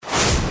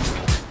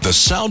The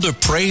sound of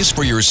praise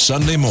for your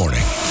Sunday morning.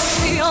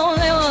 The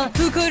only one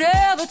who could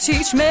ever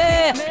teach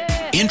me.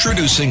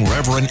 Introducing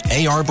Reverend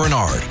A.R.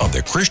 Bernard of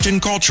the Christian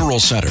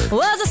Cultural Center.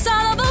 Was the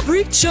son of a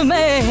preacher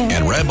man.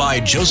 And Rabbi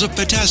Joseph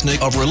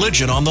Potasnik of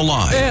Religion on the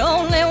Line. The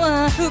only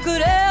one who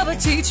could ever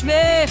teach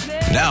me.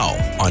 Now,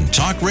 on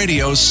Talk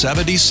Radio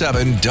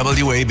 77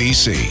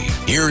 WABC,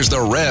 here's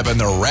the Rev and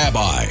the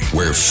Rabbi,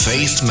 where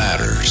faith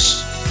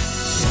matters.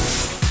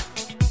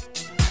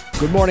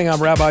 Good morning,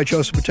 I'm Rabbi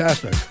Joseph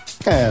Potasnik.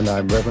 And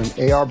I'm Reverend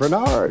A.R.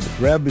 Bernard.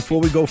 Rev, before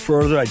we go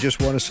further, I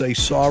just want to say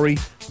sorry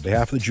on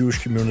behalf of the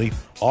Jewish community,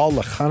 all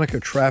the Hanukkah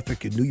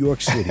traffic in New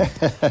York City,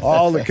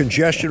 all the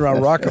congestion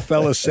around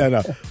Rockefeller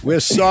Center.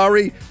 We're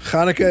sorry.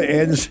 Hanukkah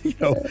ends,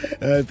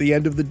 at the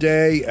end of the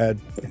day,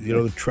 and,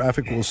 the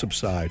traffic will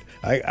subside.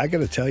 I got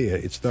to tell you,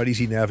 it's not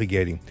easy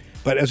navigating.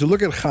 But as we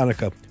look at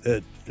Hanukkah,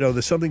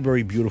 there's something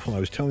very beautiful. I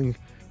was telling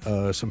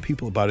some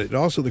people about it, and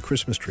also the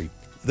Christmas tree.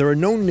 There are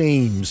no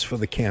names for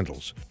the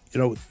candles.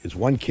 It's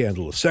one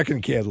candle, a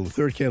second candle, a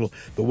third candle.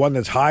 The one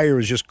that's higher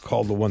is just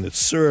called the one that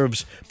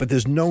serves, but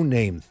there's no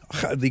name.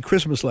 The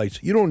Christmas lights,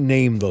 you don't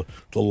name the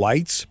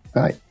lights.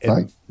 Right.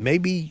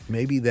 Maybe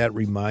that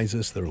reminds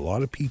us there are a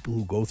lot of people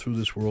who go through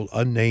this world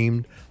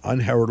unnamed,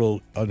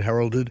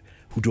 unheralded,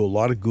 who do a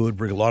lot of good,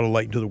 bring a lot of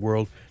light into the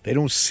world. They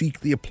don't seek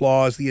the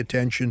applause, the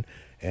attention,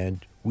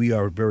 and we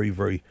are very,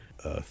 very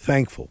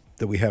thankful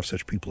that we have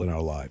such people in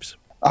our lives.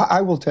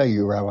 I will tell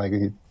you,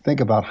 Rabbi, think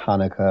about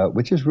Hanukkah,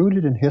 which is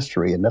rooted in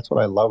history, and that's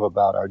what I love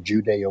about our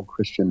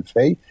Judeo-Christian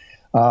faith.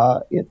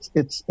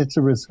 It's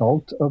a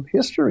result of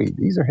history.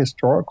 These are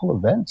historical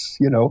events.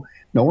 No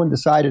one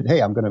decided,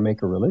 hey, I'm going to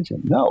make a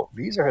religion. No,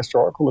 these are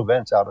historical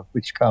events out of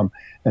which come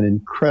an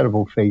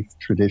incredible faith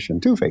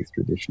tradition, two faith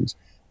traditions,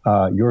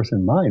 yours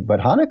and mine. But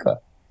Hanukkah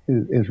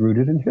is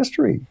rooted in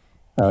history.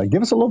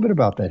 Give us a little bit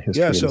about that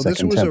history. Yeah, so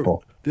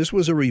this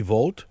was a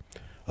revolt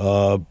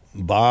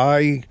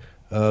by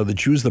the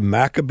Jews, the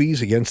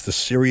Maccabees, against the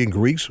Syrian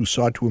Greeks who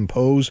sought to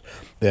impose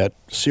that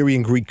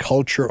Syrian Greek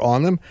culture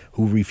on them,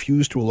 who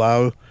refused to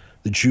allow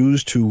the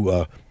Jews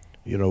to,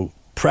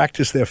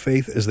 practice their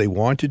faith as they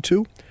wanted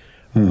to.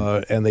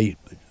 And they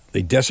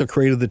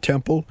desecrated the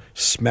temple,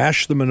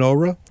 smashed the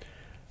menorah,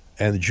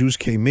 and the Jews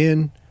came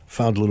in,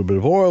 found a little bit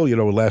of oil, it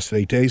lasted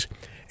 8 days.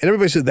 And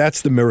everybody said,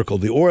 that's the miracle,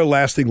 the oil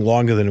lasting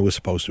longer than it was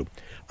supposed to.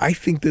 I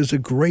think there's a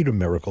greater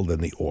miracle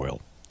than the oil.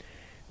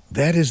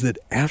 That is that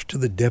after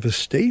the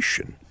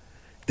devastation,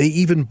 they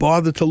even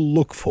bothered to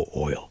look for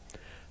oil.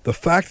 The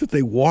fact that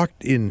they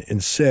walked in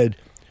and said,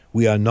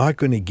 we are not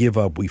going to give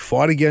up. We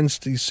fought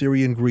against the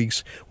Syrian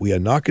Greeks. We are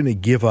not going to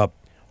give up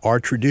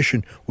our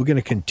tradition. We're going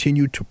to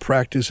continue to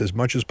practice as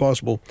much as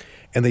possible.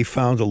 And they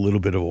found a little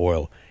bit of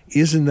oil.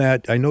 Isn't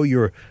that, I know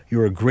you're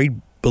a great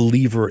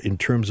believer in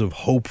terms of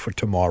hope for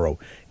tomorrow.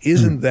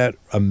 Isn't that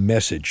a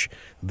message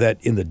that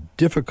in the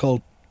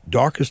difficult,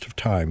 darkest of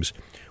times,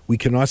 we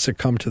cannot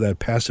succumb to that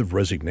passive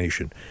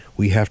resignation.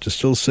 We have to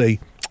still say,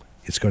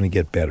 it's going to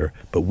get better,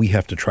 but we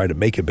have to try to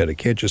make it better.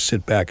 Can't just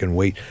sit back and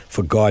wait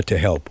for God to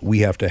help. We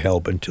have to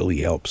help until he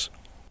helps.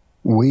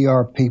 We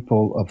are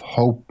people of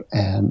hope,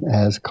 and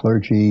as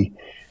clergy,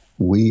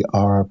 we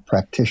are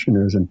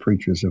practitioners and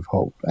preachers of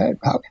hope.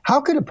 How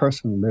could a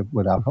person live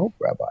without hope,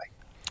 Rabbi?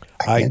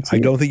 I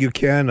don't think you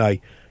can.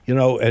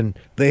 And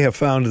they have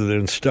found that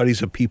in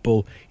studies of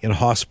people in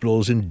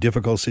hospitals, in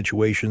difficult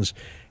situations,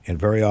 and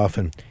very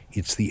often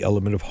it's the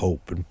element of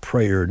hope and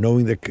prayer,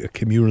 knowing that a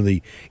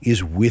community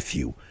is with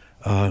you,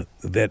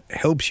 that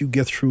helps you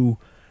get through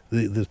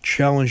the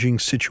challenging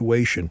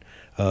situation.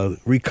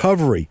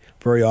 Recovery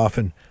very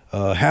often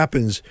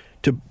happens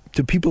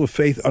to people of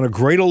faith on a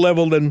greater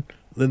level than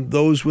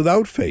those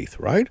without faith,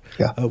 right?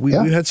 Yeah. We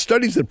had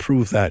studies that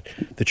prove that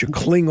you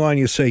cling on,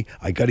 you say,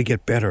 I got to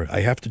get better.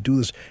 I have to do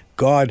this.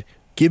 God,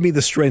 give me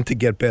the strength to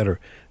get better.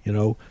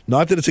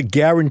 Not that it's a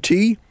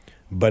guarantee,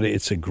 but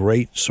it's a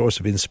great source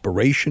of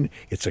inspiration.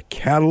 It's a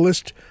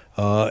catalyst,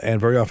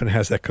 and very often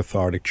has that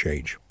cathartic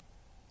change.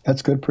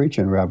 That's good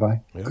preaching, Rabbi.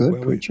 Yeah,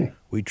 good preaching.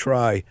 We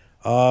try.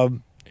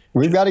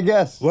 We've got a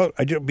guest. Well,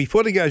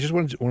 before the guest, I just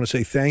want to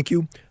say thank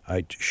you.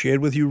 I shared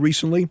with you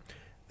recently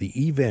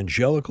the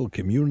evangelical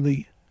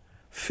community,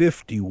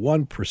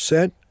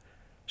 51%.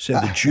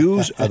 Said the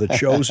Jews are the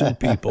chosen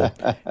people.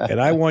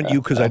 And I want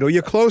you, because I know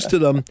you're close to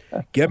them,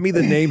 get me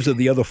the names of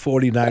the other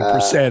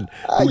 49%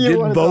 who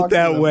didn't vote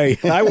that way.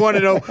 I want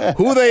to know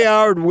who they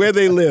are and where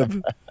they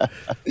live.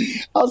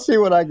 I'll see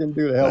what I can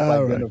do to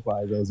help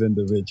identify those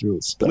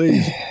individuals.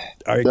 Please.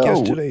 Our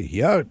guest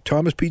today,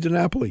 Thomas P.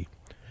 DiNapoli,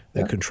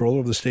 the Comptroller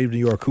of the State of New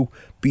York, who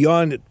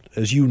beyond,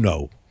 as you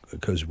know,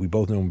 because we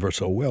both know him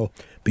so well,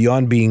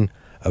 beyond being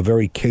a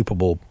very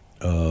capable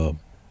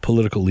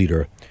political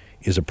leader,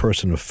 is a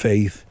person of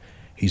faith.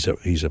 He's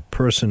a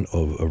person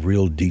of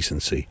real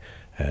decency,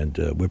 and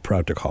we're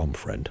proud to call him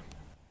friend.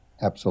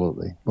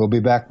 Absolutely. We'll be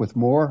back with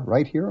more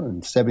right here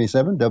on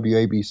 77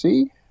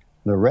 WABC,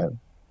 The Rev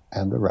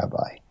and The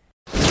Rabbi.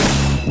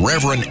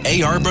 Reverend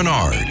A.R.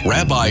 Bernard,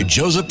 Rabbi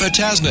Joseph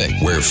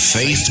Potasnik, where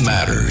faith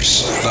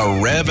matters. The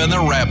Rev and the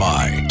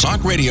Rabbi.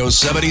 Talk Radio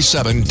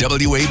 77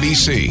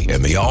 WABC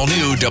and the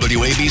all-new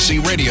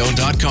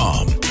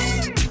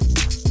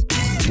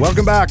WABCRadio.com.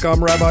 Welcome back.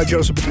 I'm Rabbi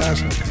Joseph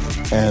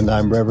Potasnik. And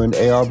I'm Reverend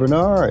A.R.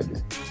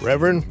 Bernard.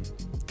 Reverend,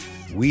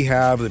 we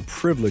have the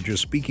privilege of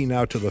speaking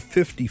now to the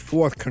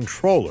 54th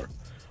Comptroller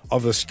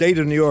of the state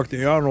of New York,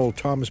 the Honorable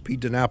Thomas P.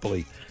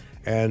 DiNapoli.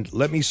 And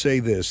let me say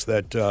this,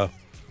 that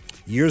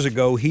years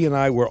ago, he and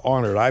I were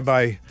honored. I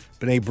by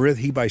B'nai B'rith,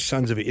 he by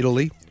Sons of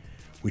Italy,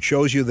 which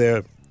shows you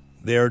their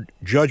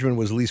judgment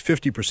was at least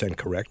 50%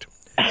 correct.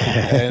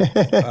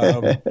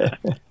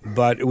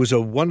 But it was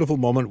a wonderful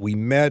moment. We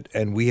met,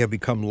 and we have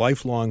become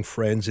lifelong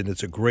friends, and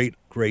it's a great,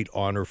 great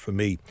honor for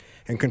me.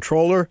 And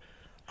Comptroller,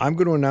 I'm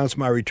going to announce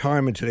my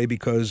retirement today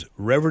because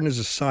Reverend is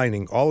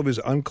assigning all of his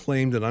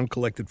unclaimed and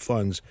uncollected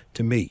funds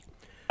to me.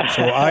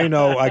 So I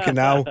know I can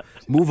now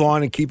move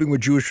on, in keeping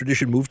with Jewish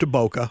tradition, move to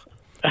Boca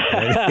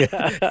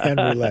and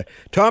relax.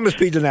 Thomas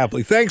P.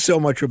 DiNapoli, thanks so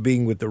much for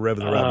being with the Rev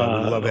and the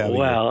Rabbi. We love having you.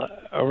 Well,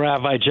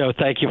 Rabbi Joe,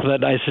 thank you for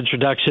that nice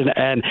introduction.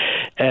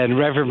 And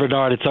Reverend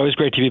Bernard, it's always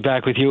great to be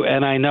back with you.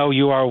 And I know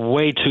you are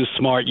way too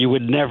smart. You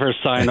would never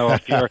sign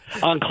off your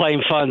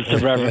unclaimed funds to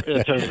Rabbi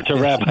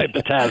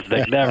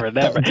Potasnik. Never.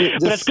 But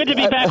it's good to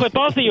be back with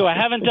both of you. I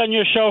haven't done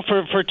your show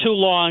for too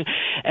long,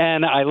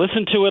 and I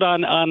listened to it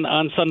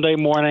on Sunday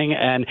morning,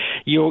 and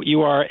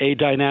you are a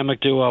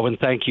dynamic duo, and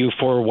thank you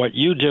for what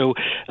you do.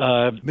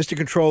 Mr.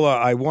 Comptroller,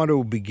 I want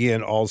to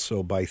begin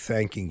also by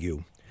thanking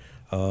you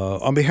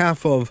on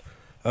behalf of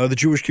the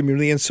Jewish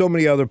community and so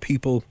many other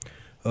people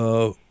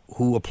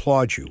who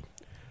applaud you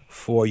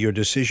for your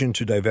decision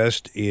to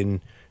divest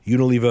in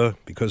Unilever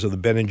because of the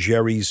Ben &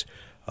 Jerry's,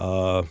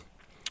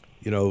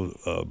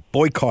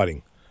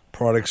 boycotting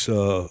products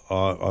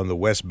on the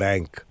West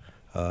Bank.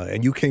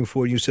 And you came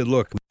forward and you said,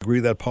 look, we agree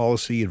with that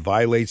policy. It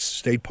violates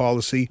state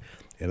policy,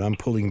 and I'm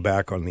pulling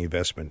back on the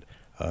investment.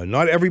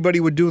 Not everybody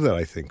would do that,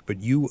 I think,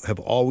 but you have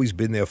always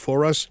been there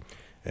for us,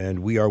 and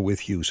we are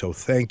with you. So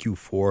thank you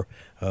for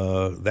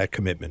that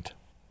commitment.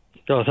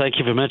 Oh, thank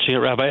you for mentioning it,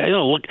 Rabbi.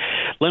 Look,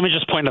 let me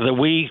just point out that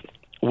we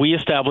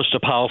established a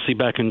policy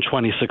back in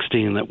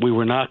 2016 that we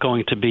were not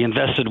going to be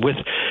invested with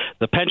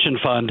the pension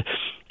fund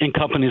in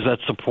companies that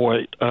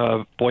support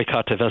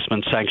boycott,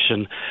 divestment,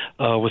 sanction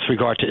with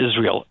regard to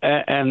Israel.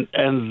 And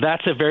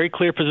that's a very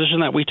clear position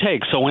that we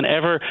take. So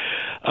whenever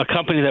a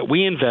company that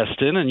we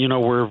invest in, and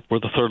we're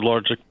the third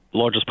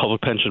largest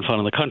public pension fund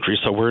in the country,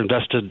 so we're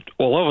invested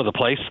all over the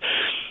place,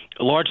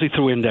 largely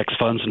through index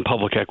funds and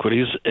public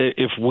equities.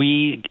 If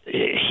we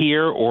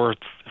hear or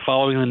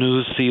following the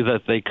news see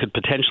that they could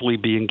potentially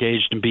be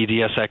engaged in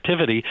BDS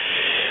activity,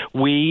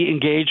 we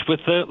engage with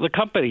the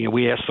company and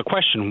we ask the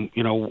question,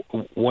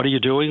 what are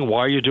you doing? Why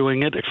are you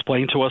doing it?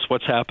 Explain to us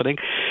what's happening.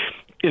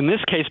 In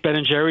this case,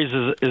 Ben & Jerry's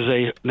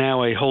is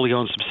now a wholly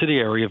owned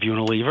subsidiary of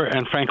Unilever,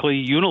 and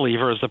frankly,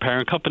 Unilever, as the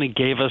parent company,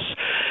 gave us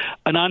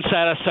an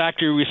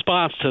unsatisfactory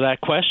response to that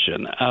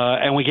question,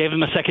 and we gave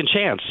them a second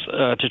chance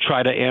to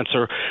try to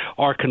answer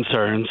our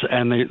concerns,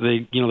 and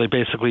they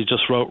basically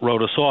just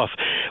wrote us off.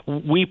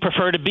 We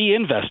prefer to be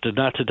invested,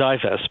 not to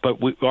divest, but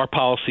our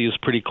policy is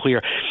pretty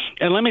clear.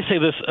 And let me say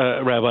this,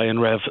 Rabbi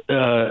and Rev,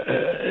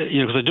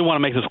 because I do want to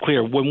make this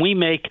clear. When we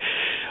make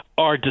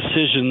our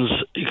decisions,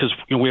 because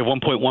we have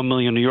 1.1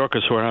 million New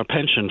Yorkers who are in our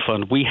pension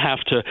fund, we have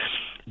to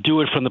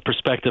do it from the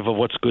perspective of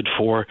what's good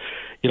for,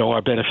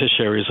 our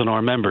beneficiaries and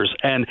our members.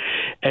 And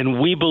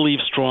we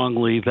believe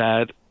strongly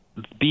that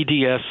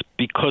BDS,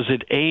 because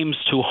it aims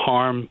to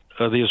harm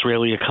the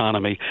Israeli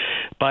economy,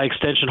 by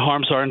extension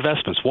harms our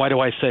investments. Why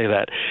do I say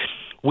that?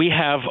 We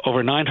have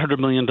over $900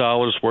 million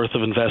worth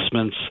of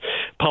investments,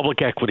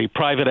 public equity,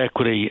 private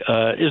equity,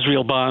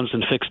 Israel bonds,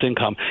 and fixed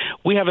income.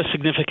 We have a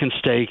significant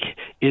stake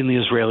in the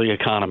Israeli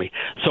economy.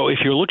 So if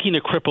you're looking to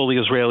cripple the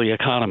Israeli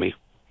economy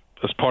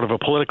as part of a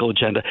political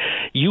agenda,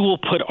 you will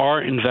put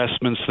our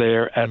investments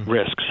there at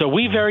risk. So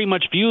we very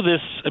much view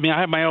this. I mean, I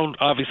have my own,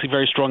 obviously,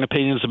 very strong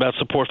opinions about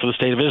support for the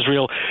state of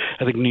Israel.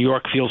 I think New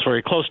York feels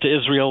very close to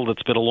Israel.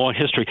 That's been a long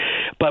history.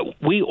 But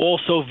we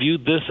also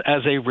viewed this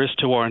as a risk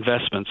to our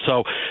investments.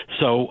 So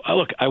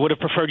look, I would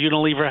have preferred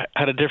Unilever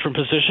had a different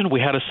position.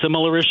 We had a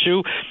similar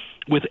issue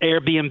with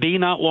Airbnb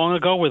not long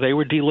ago, where they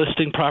were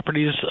delisting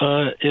properties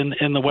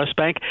in the West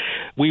Bank.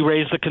 We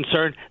raised the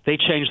concern. They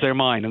changed their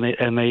mind,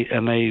 and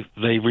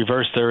they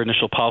reversed their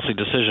initial policy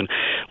decision.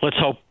 Let's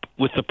hope,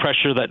 with the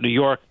pressure that New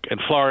York and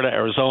Florida,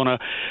 Arizona,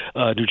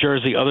 New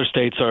Jersey, other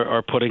states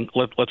are putting,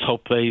 let's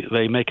hope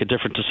they make a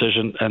different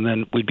decision, and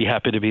then we'd be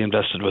happy to be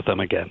invested with them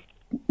again.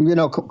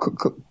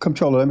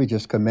 Comptroller, let me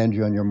just commend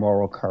you on your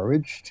moral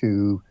courage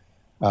to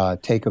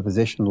take a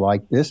position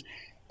like this.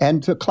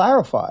 And to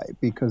clarify,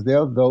 because there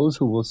are those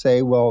who will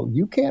say, well,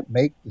 you can't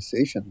make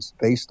decisions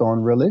based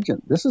on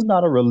religion. This is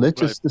not a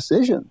religious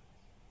decision.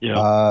 You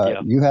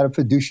had a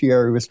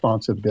fiduciary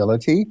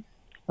responsibility,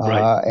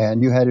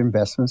 and you had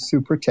investments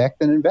to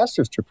protect and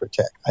investors to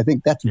protect. I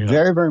think that's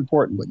very, very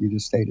important, what you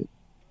just stated.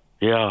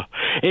 Yeah,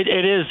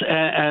 it is,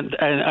 and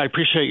I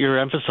appreciate your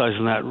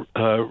emphasizing that,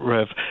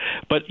 Rev.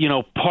 But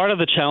part of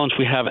the challenge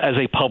we have as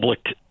a public,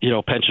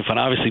 pension fund.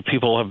 Obviously,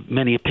 people have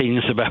many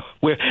opinions about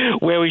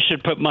where we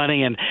should put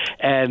money,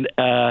 and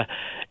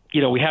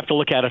we have to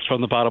look at it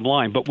from the bottom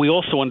line. But we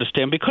also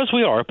understand, because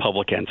we are a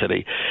public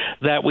entity,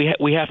 that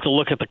we have to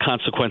look at the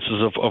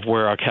consequences of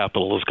where our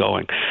capital is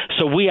going.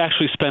 So we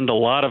actually spend a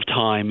lot of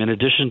time, in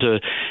addition to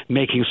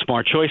making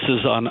smart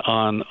choices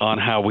on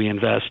how we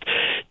invest,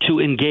 to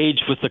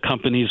engage with the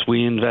companies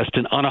we invest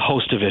in on a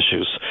host of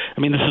issues. I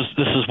mean, this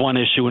is one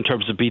issue in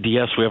terms of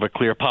BDS. We have a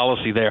clear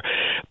policy there.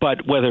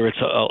 But whether it's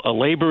a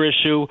labor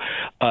issue,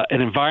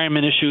 an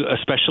environment issue,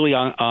 especially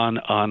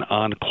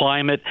on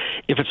climate,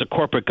 if it's a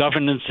corporate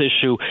governance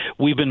issue,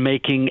 we've been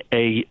making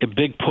a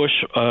big push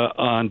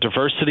on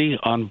diversity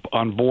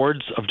on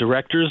boards of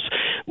directors.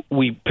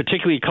 We,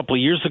 particularly a couple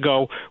of years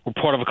ago, were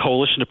part of a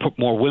coalition to put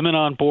more women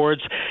on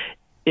boards.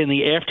 In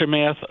the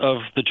aftermath of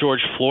the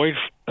George Floyd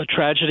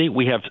tragedy,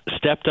 we have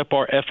stepped up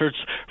our efforts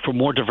for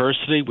more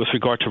diversity with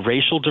regard to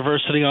racial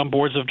diversity on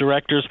boards of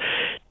directors,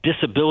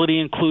 disability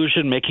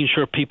inclusion, making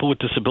sure people with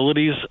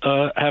disabilities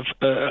have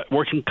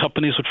working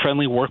companies with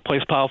friendly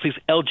workplace policies,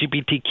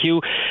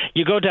 LGBTQ.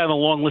 You go down a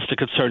long list of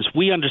concerns.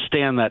 We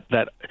understand that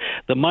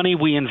the money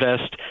we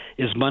invest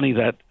is money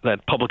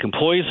that public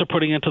employees are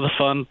putting into the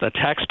fund, that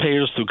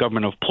taxpayers through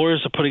government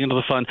employers are putting into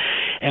the fund,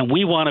 and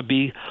we want to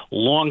be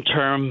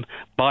long-term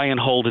buy and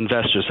hold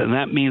investors. And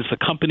that means the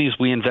companies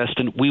we invest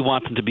in, we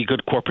want them to be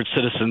good corporate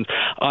citizens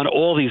on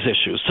all these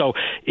issues. So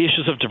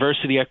issues of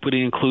diversity,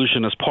 equity,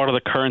 inclusion as part of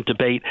the current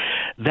debate,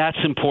 that's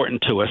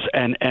important to us.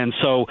 And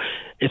so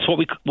it's what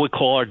we would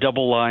call our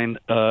double line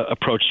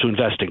approach to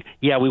investing.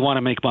 Yeah, we want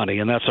to make money,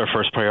 and that's our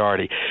first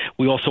priority.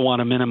 We also want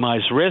to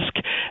minimize risk,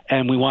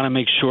 and we want to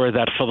make sure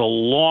that for the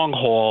long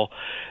haul,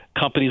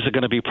 companies are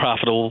going to be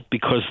profitable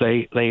because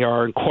they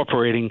are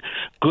incorporating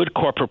good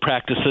corporate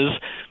practices.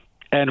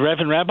 And Rev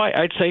and Rabbi,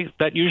 I'd say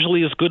that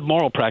usually is good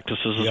moral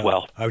practices as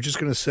well. I was just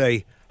going to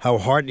say how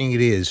heartening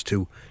it is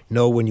to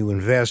know when you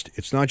invest,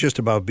 it's not just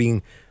about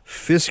being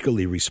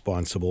fiscally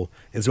responsible,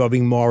 it's about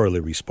being morally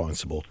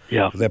responsible.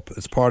 Yeah.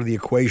 It's part of the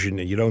equation,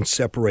 and you don't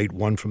separate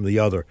one from the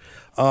other.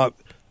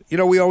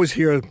 We always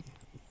hear the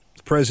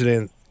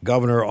president,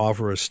 governor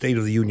offer a State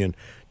of the Union.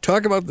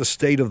 Talk about the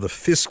state of the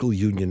fiscal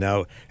union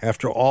now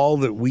after all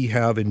that we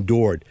have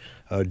endured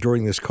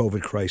during this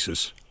COVID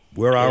crisis.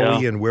 Where are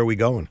we and where are we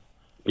going?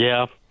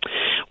 Yeah.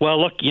 Well,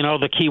 look,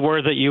 the key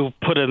word that you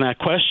put in that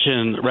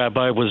question,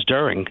 Rabbi, was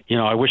during.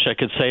 I wish I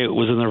could say it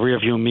was in the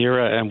rearview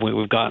mirror and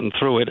we've gotten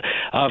through it.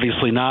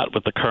 Obviously not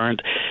with the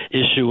current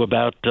issue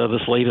about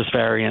this latest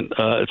variant.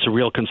 It's a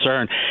real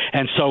concern.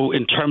 And so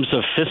in terms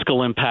of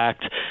fiscal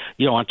impact,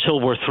 until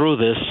we're through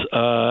this,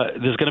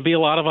 there's going to be a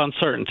lot of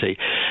uncertainty.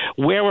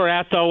 Where we're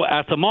at, though,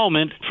 at the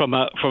moment, from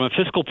a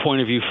fiscal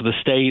point of view for the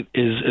state,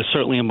 is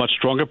certainly a much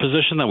stronger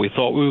position than we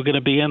thought we were going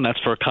to be in. That's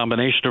for a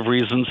combination of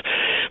reasons.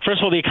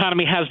 First of all, the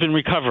economy has been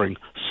recovering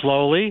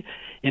slowly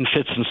in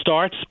fits and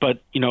starts,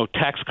 but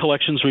tax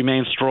collections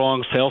remain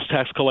strong. Sales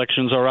tax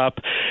collections are up.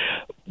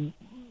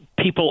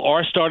 People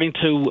are starting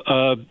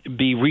to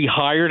be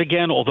rehired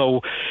again,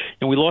 although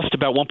we lost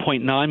about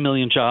 1.9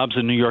 million jobs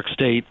in New York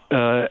State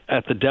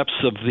at the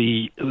depths of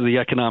the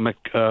economic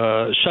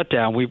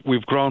shutdown.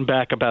 We've grown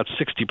back about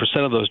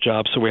 60% of those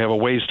jobs, so we have a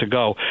ways to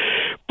go.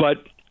 But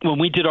when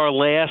we did our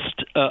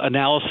last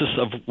analysis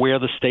of where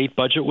the state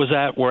budget was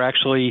at, we're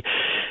actually,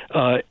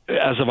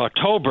 as of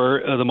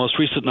October, the most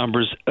recent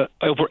numbers,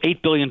 over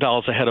 $8 billion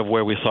ahead of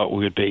where we thought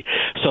we would be.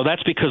 So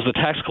that's because the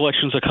tax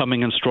collections are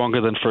coming in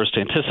stronger than first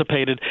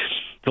anticipated.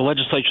 The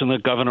legislature and the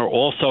governor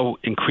also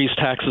increased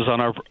taxes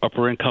on our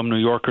upper-income New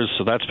Yorkers,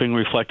 so that's being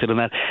reflected in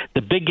that.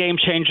 The big game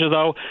changer,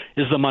 though,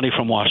 is the money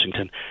from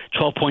Washington.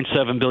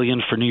 $12.7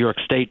 billion for New York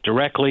State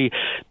directly,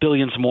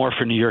 billions more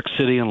for New York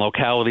City and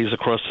localities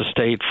across the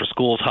state for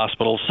schools,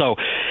 hospitals. So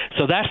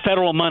that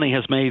federal money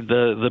has made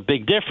the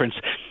big difference.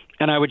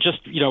 And I would just,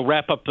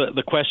 wrap up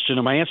the question,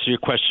 or my answer to your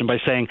question, by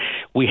saying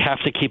we have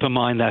to keep in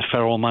mind that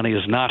federal money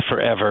is not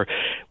forever.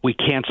 We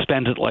can't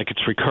spend it like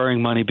it's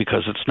recurring money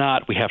because it's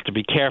not. We have to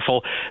be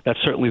careful. That's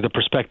certainly the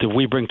perspective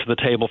we bring to the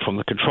table from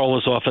the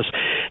Comptroller's office.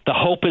 The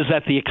hope is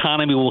that the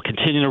economy will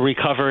continue to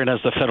recover, and as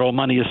the federal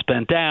money is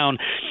spent down,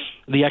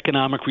 the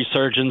economic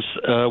resurgence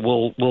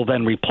will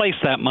then replace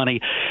that money.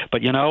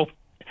 But,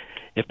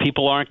 if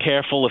people aren't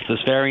careful, if this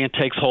variant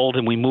takes hold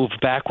and we move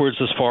backwards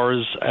as far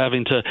as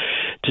having to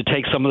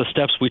take some of the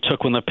steps we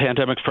took when the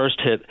pandemic first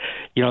hit,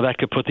 that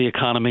could put the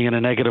economy in a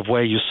negative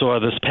way. You saw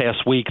this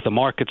past week the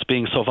markets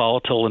being so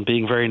volatile and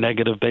being very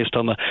negative based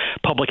on the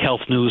public health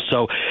news.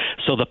 So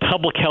the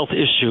public health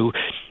issue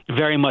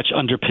very much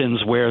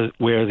underpins where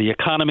the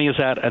economy is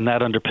at, and that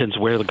underpins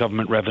where the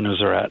government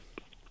revenues are at.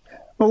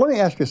 Well, let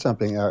me ask you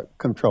something,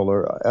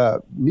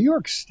 Comptroller. New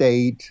York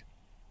State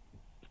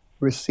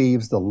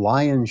receives the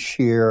lion's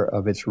share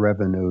of its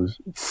revenues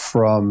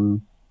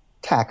from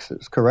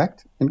taxes,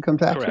 correct? Income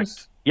taxes?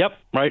 Correct. Yep,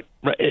 right.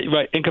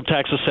 Income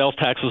taxes, sales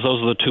taxes,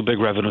 those are the two big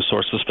revenue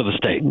sources for the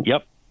state.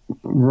 Yep.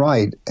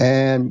 Right.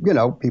 And,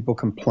 people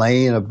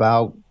complain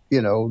about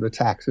the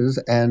taxes,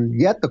 and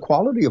yet the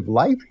quality of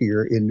life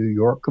here in New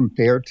York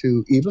compared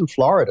to even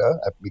Florida,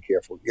 I have to be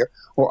careful here,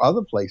 or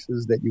other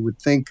places that you would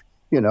think,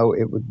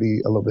 it would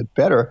be a little bit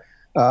better.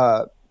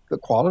 The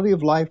quality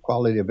of life,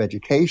 quality of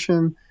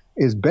education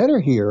is better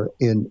here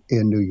in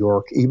New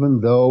York,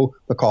 even though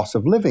the cost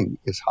of living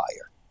is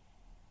higher.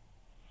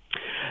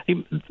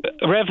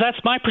 Rev,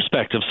 that's my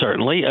perspective,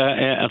 certainly.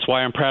 That's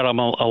why I'm proud I'm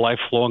a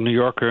lifelong New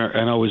Yorker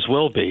and always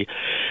will be.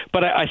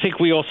 But I think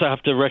we also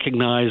have to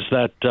recognize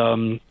that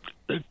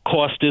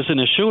cost is an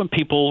issue, and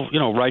people,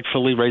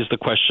 rightfully raise the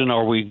question: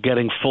 are we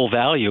getting full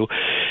value?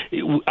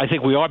 I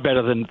think we are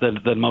better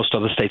than most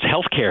other states.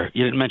 Healthcare,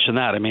 you didn't mention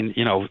that. I mean,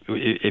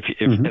 if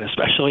and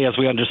especially as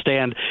we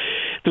understand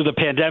through the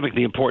pandemic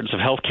the importance of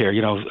healthcare.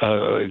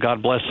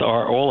 God bless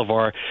all of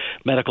our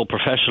medical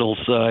professionals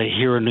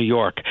here in New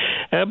York.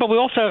 But we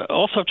also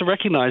have to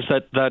recognize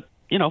that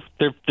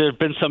there have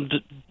been some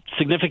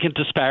significant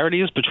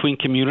disparities between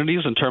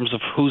communities in terms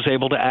of who's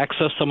able to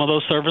access some of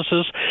those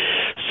services.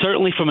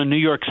 Certainly from a New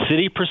York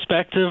City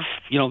perspective,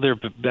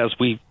 as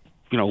we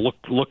look,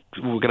 we're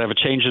going to have a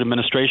change in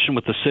administration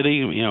with the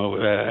city.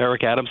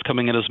 Eric Adams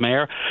coming in as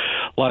mayor.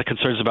 A lot of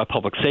concerns about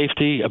public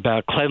safety,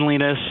 about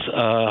cleanliness,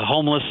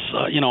 homeless,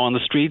 on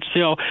the streets.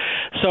 So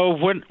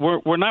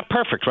we're not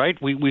perfect,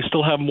 right? We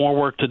still have more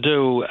work to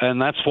do,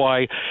 and that's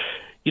why.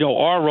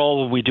 Our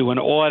role when we do an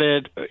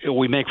audit,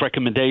 we make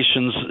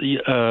recommendations,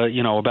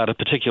 about a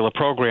particular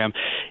program.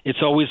 It's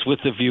always with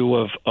the view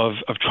of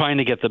trying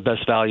to get the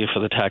best value for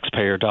the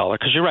taxpayer dollar.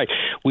 Because you're right,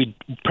 we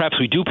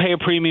do pay a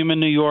premium in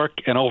New York,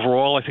 and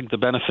overall, I think the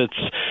benefits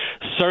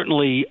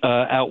certainly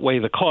outweigh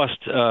the cost.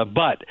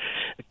 But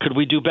could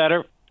we do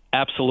better?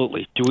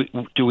 Absolutely.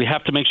 Do we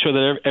have to make sure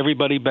that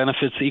everybody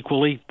benefits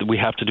equally? We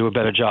have to do a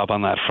better job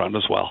on that front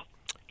as well.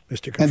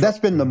 And that's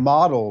been the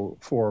model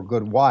for a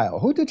good while.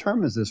 Who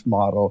determines this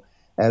model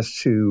as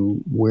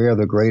to where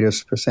the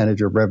greatest percentage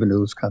of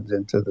revenues comes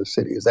into the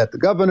city? Is that the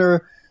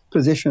governor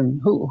position?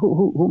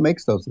 Who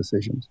makes those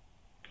decisions?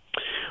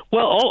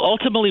 Well,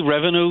 ultimately,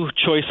 revenue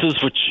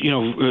choices, which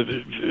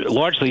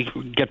largely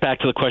get back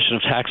to the question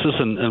of taxes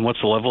and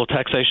what's the level of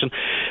taxation.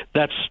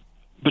 That's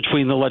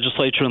between the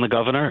legislature and the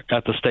governor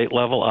at the state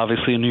level.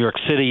 Obviously, in New York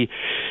City,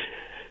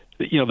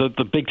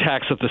 the big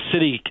tax that the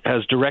city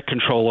has direct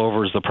control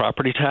over is the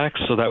property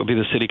tax. So that would be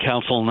the city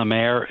council and the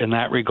mayor in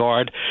that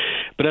regard.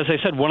 But as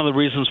I said, one of the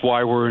reasons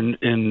why we're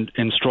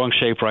in strong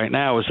shape right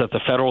now is that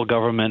the federal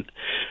government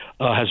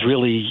has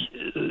really,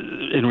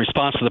 in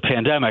response to the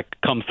pandemic,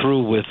 come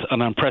through with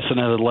an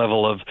unprecedented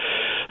level of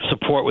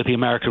support with the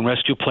American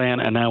Rescue Plan,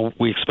 and now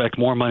we expect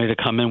more money to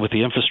come in with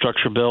the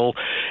infrastructure bill,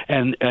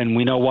 and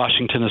we know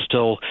Washington is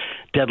still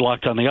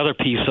deadlocked on the other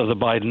piece of the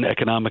Biden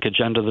economic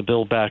agenda, the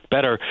Build Back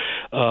Better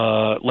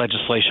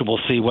legislation. We'll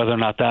see whether or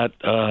not that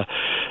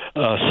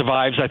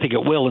survives. I think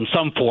it will in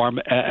some form,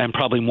 and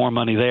probably more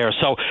money there.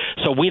 So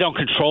we don't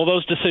control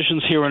those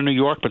decisions here in New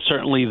York, but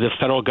certainly the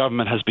federal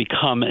government has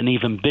become an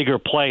even bigger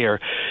player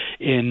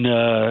in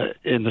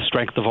the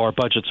strength of our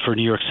budgets for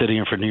New York City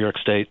and for New York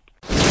State.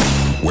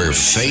 Where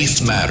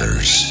faith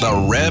matters.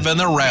 The Rev and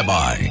the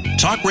Rabbi.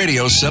 Talk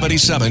Radio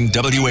 77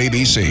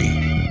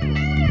 WABC.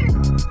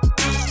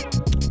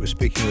 We're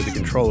speaking with the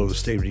Comptroller of the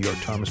State of New York,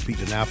 Thomas P.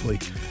 DiNapoli.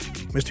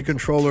 Mr.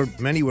 Comptroller,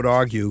 many would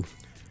argue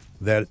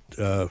that,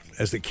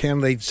 as the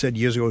candidate said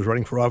years ago, he was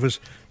running for office,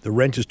 the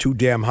rent is too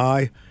damn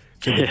high.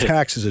 So the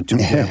taxes are too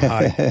damn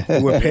high.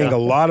 We're paying a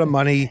lot of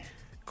money.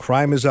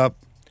 Crime is up.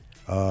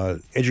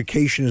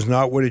 Education is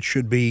not what it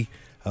should be.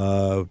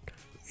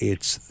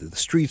 It's the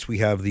streets. We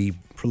have the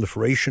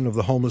proliferation of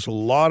the homeless. A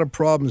lot of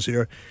problems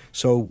here.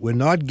 So we're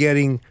not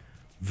getting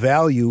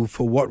value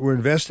for what we're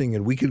investing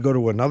in. We could go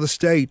to another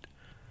state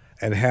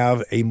and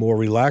have a more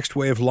relaxed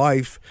way of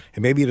life,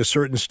 and maybe at a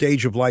certain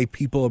stage of life,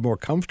 people are more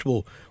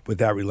comfortable with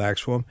that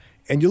relaxed form,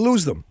 and you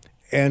lose them.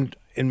 And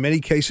in many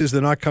cases,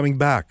 they're not coming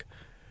back.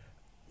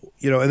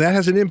 And that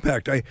has an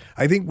impact.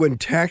 I think when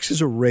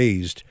taxes are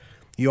raised,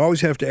 you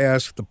always have to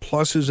ask the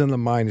pluses and the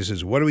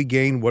minuses. What do we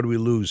gain? What do we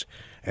lose?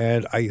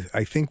 And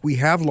I think we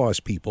have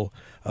lost people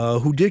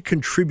who did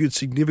contribute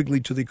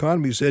significantly to the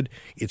economy who said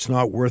it's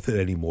not worth it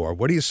anymore.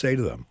 What do you say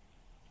to them?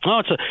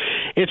 Oh,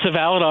 it's a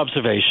valid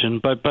observation,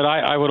 but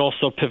I would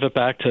also pivot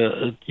back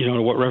to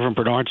what Reverend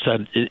Bernard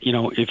said.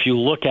 If you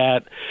look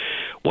at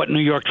what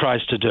New York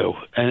tries to do,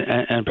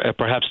 and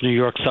perhaps New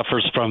York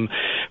suffers from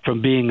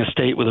being a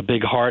state with a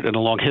big heart and a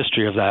long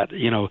history of that.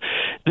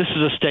 This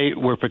is a state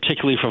where,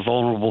 particularly for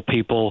vulnerable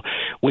people,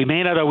 we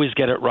may not always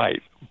get it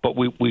right, but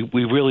we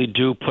really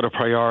do put a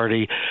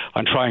priority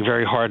on trying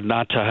very hard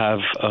not to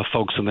have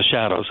folks in the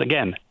shadows.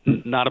 Again,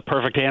 not a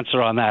perfect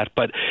answer on that,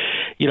 but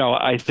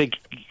I think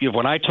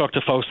when I talk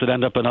to folks that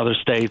end up in other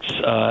states,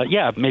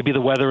 maybe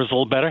the weather is a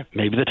little better,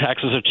 maybe the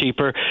taxes are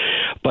cheaper,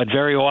 but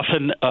very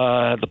often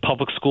the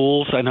public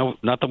schools, I know,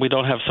 not that we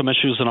don't have some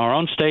issues in our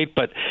own state,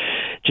 but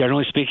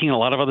generally speaking, a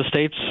lot of other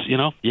states, you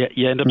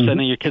end up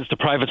sending your kids to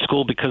private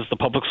school because the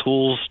public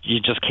schools, you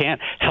just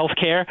can't.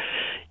 Healthcare,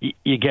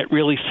 you get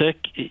really sick.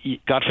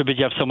 God forbid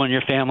you have someone in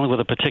your family with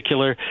a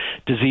particular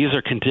disease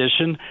or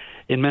condition.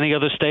 in many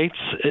other states,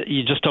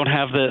 you just don't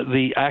have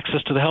the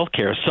access to the health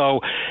care.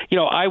 So,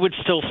 I would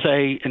still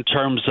say in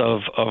terms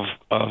of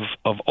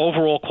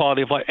overall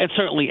quality of life, and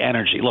certainly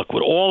energy. Look,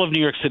 with all of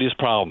New York City's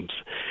problems,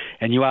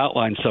 and you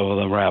outlined some of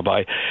them,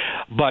 Rabbi,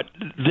 but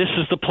this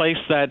is the place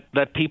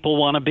that people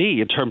want to be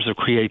in terms of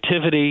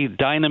creativity,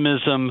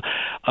 dynamism,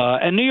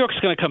 and New York's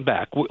going to come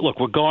back. Look,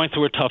 we're going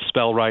through a tough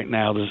spell right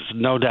now. There's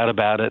no doubt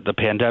about it. The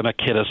pandemic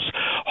hit us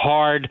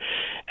hard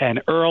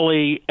and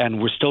early,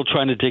 and we're still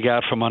trying to dig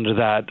out from under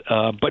that.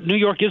 But New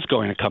York is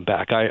going to come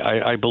back.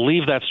 I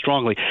believe that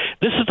strongly.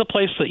 This is the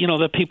place that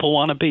that people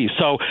want to be.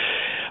 So,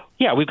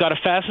 yeah, we've got to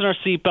fasten our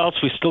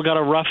seatbelts. We still got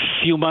a rough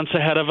few months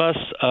ahead of us.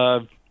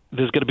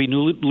 There's going to be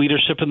new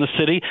leadership in the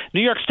city. New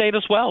York State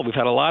as well. We've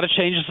had a lot of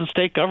changes in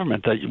state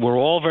government that we're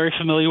all very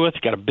familiar with.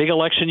 You've got a big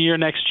election year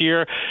next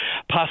year,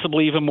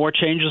 possibly even more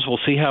changes. We'll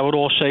see how it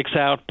all shakes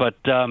out. But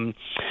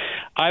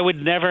I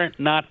would never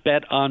not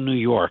bet on New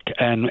York.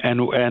 And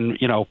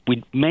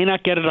we may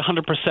not get it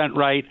 100%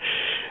 right.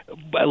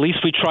 At least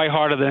we try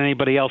harder than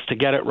anybody else to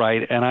get it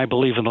right. And I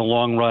believe in the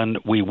long run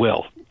we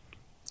will.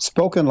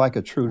 Spoken like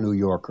a true New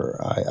Yorker.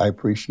 I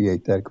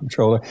appreciate that,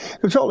 Comptroller.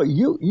 Comptroller,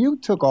 you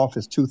took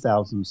office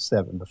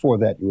 2007. Before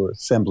that, you were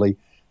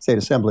State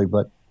Assembly,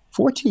 but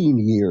 14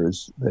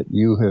 years that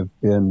you have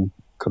been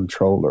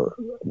Comptroller.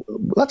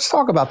 Let's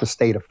talk about the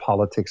state of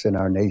politics in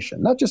our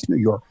nation, not just New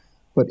York,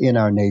 but in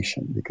our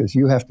nation, because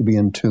you have to be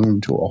in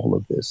tune to all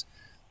of this.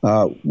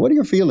 What are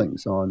your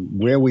feelings on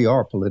where we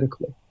are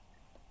politically?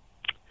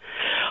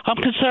 I'm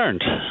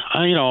concerned.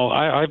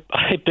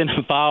 I've been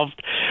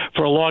involved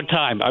for a long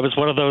time. I was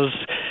one of those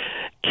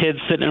kids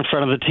sitting in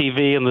front of the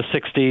TV in the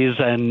 60s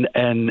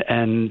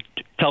and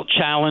felt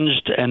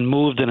challenged and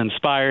moved and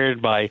inspired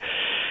by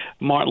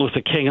Martin Luther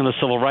King and the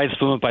Civil Rights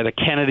Movement, by the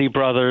Kennedy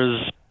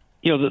brothers.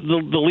 The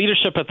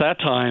leadership at that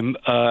time,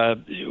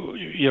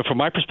 from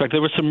my perspective,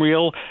 there were some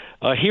real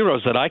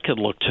heroes that I could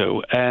look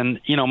to. And,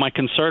 my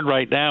concern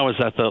right now is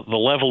that the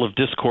level of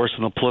discourse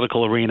in the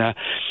political arena,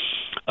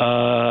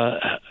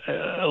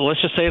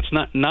 let's just say it's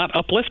not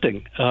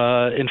uplifting.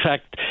 In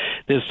fact,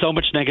 there's so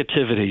much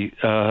negativity,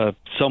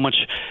 so much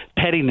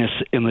pettiness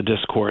in the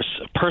discourse,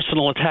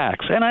 personal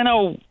attacks. And I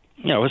know,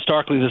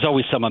 historically there's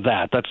always some of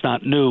that. That's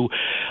not new.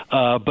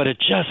 But it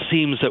just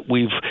seems that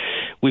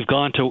we've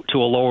gone to a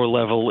lower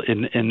level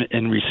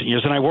in recent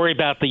years. And I worry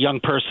about the young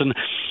person,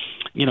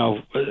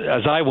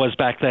 as I was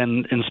back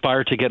then,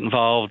 inspired to get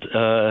involved,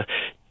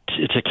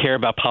 to care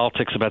about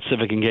politics, about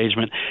civic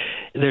engagement.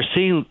 They're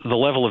seeing the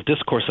level of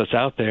discourse that's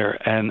out there,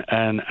 and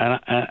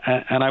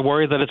I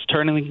worry that it's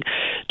turning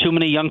too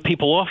many young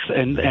people off.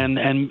 And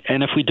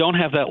if we don't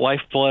have that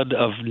lifeblood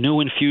of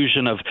new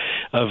infusion of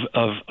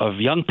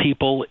young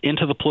people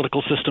into the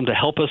political system to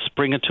help us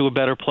bring it to a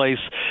better place,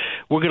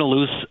 we're going to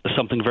lose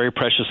something very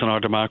precious in our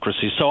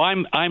democracy. So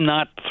I'm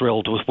not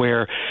thrilled with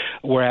where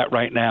we're at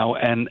right now,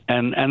 and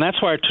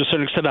that's why, to a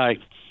certain extent,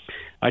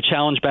 I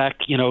challenge back,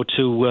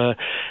 to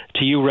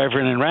you,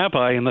 Reverend and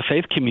Rabbi, in the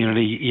faith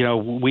community.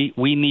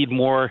 We need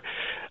more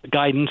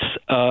guidance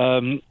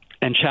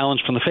and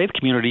challenge from the faith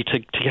community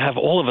to have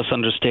all of us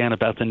understand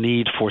about the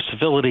need for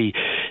civility,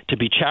 to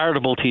be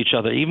charitable to each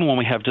other, even when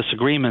we have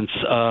disagreements.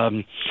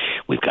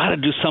 We've got to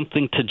do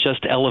something to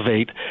just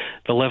elevate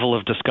the level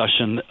of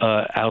discussion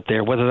out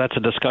there, whether that's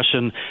a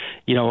discussion,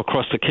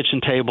 across the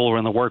kitchen table or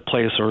in the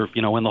workplace or,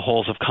 in the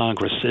halls of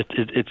Congress.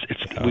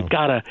 We've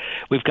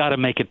got to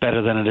make it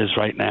better than it is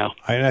right now.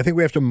 And I think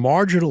we have to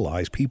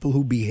marginalize people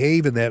who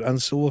behave in that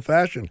uncivil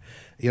fashion.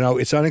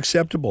 It's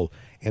unacceptable.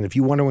 And if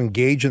you want to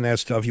engage in that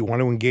stuff, you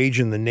want to engage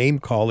in the name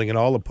calling and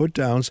all the put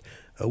downs,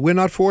 we're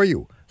not for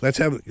you.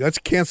 Let's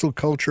cancel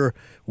culture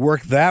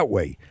work that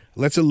way.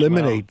 Let's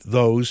eliminate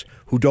those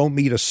who don't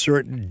meet a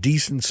certain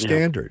decent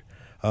standard.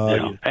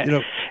 And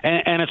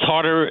it's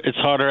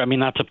harder. I mean,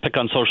 not to pick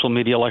on social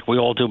media like we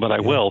all do, but I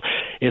will.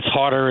 It's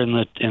harder in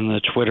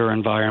the Twitter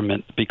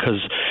environment because,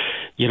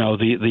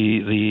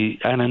 the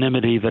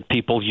anonymity that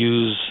people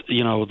use,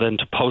 then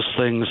to post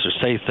things or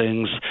say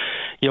things.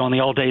 In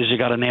the old days, you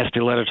got a nasty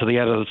letter to the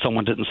editor that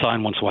someone didn't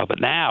sign once in a while. But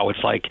now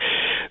it's like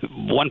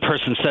one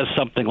person says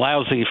something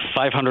lousy,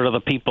 500 other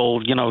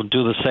people, do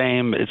the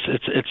same.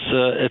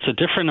 It's a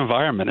different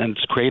environment, and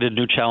it's created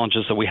new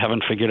challenges that we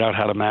haven't figured out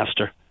how to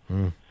master.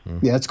 Mm-hmm.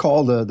 Yeah, it's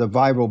called the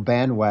viral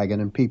bandwagon,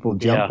 and people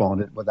jump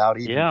on it without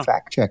even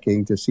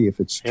fact-checking to see if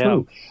it's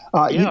true.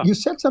 You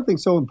said something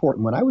so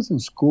important. When I was in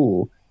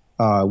school,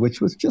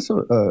 which was just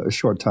a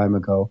short time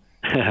ago,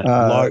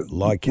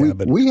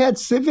 we had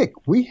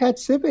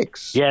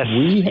civics. Yes.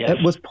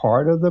 It was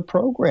part of the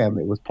program.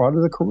 It was part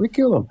of the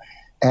curriculum.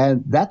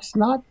 And that's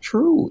not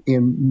true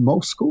in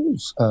most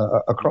schools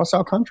across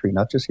our country,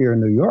 not just here in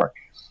New York.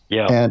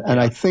 Yeah. And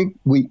I think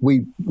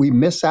we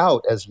miss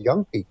out as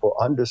young people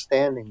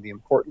understanding the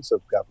importance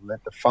of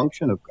government, the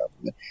function of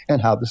government,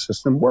 and how the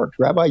system works.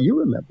 Rabbi, you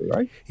remember,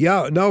 right?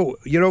 Yeah, no,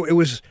 it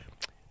was,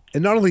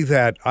 and not only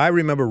that, I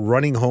remember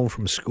running home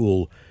from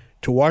school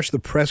to watch the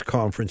press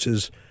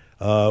conferences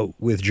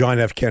with John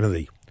F.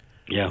 Kennedy.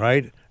 Yeah.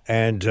 Right?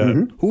 And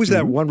who was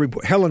that one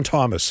report? Helen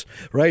Thomas,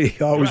 right?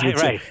 He always would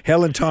say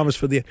Helen Thomas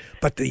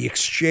but the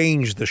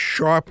exchange, the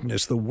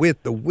sharpness, the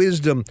wit, the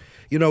wisdom.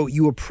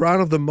 You were proud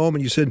of the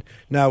moment. You said,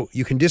 now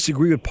you can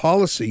disagree with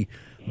policy,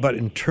 but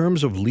in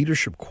terms of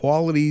leadership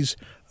qualities,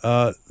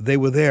 they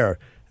were there.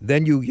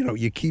 Then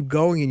you keep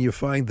going and you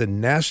find the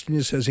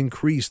nastiness has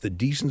increased, the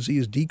decency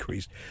has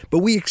decreased. But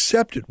we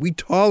accept it, we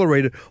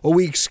tolerate it, or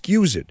we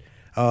excuse it.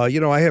 I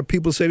have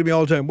people say to me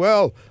all the time,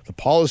 well, the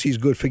policy is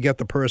good, forget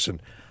the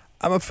person.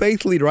 I'm a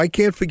faith leader. I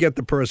can't forget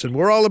the person.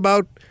 We're all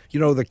about,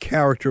 the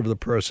character of the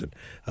person.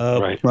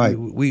 Right.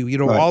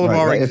 All of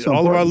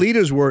our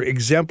leaders were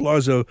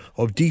exemplars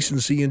of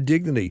decency and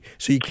dignity.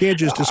 So you can't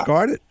just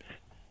discard it.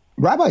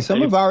 Rabbi,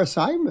 some of our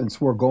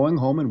assignments were going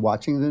home and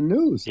watching the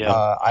news. Yeah.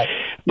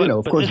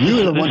 Of course, you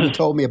were the one who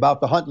told me about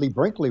the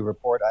Huntley-Brinkley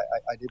report.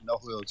 I didn't know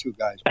who those two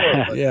guys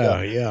were. But,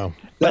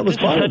 that was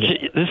part of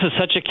it. This is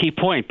such a key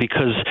point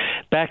because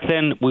back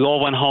then we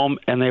all went home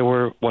and they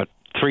were,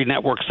 3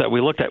 networks that we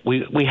looked at.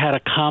 We had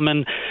a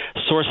common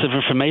source of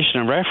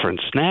information and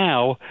reference.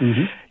 Now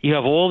you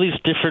have all these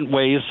different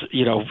ways,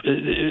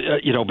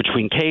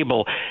 between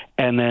cable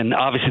and then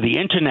obviously the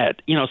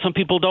internet. Some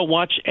people don't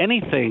watch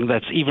anything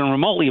that's even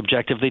remotely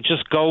objective. They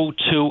just go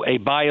to a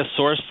biased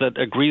source that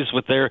agrees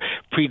with their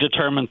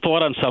predetermined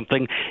thought on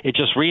something. It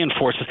just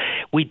reinforces.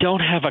 We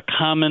don't have a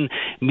common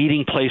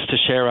meeting place to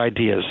share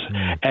ideas,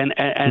 and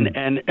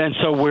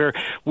so we're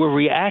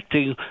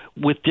reacting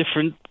with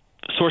different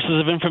sources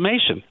of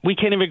information. We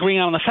can't even agree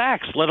on the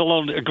facts, let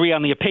alone agree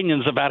on the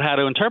opinions about how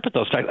to interpret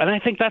those facts. And I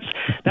think that's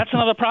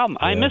another problem.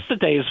 I miss the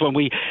days when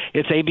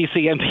it's ABC,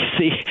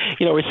 NBC,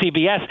 or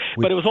CBS,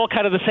 but it was all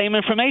kind of the same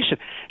information.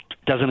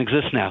 Doesn't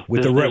exist now.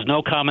 There's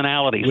no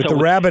commonality. With the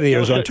rabbit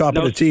ears on top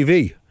of the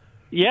TV.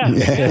 Yeah. Right.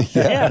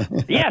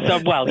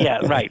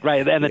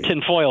 And the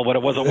tin foil when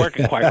it wasn't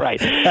working quite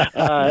right. Or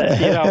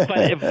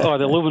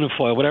the aluminum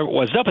foil, whatever it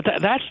was. No, but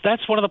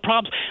that's one of the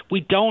problems.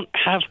 We don't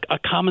have a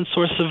common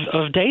source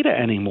of data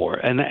anymore,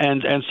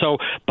 and so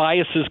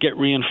biases get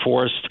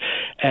reinforced,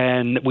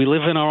 and we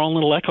live in our own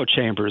little echo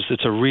chambers.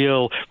 It's a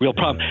real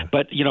problem. Yeah.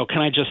 But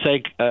can I just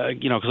say,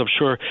 because I'm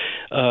sure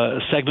a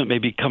segment may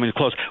be coming to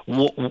close.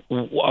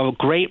 A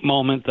great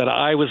moment that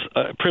I was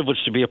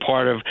privileged to be a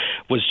part of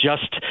was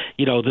just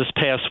this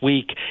past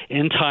week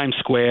in Times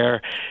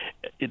Square,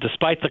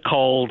 despite the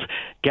cold,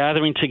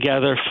 gathering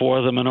together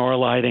for the menorah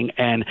lighting,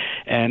 and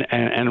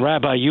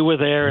Rabbi, you were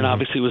there, and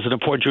obviously it was an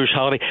important Jewish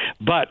holiday.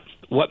 But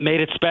what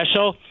made it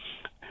special?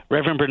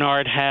 Reverend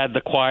Bernard had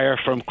the choir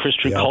from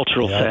Christian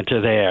Cultural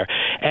Center there,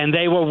 and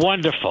they were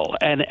wonderful,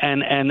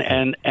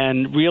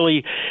 and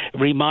really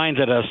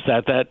reminded us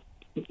that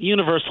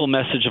universal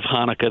message of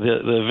Hanukkah,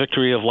 the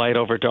victory of light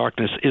over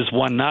darkness, is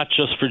one not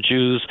just for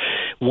Jews,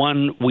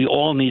 one we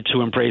all need to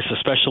embrace,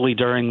 especially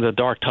during the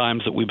dark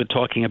times that we've been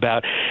talking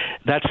about.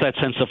 That's that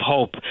sense of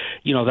hope,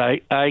 that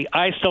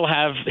I still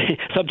have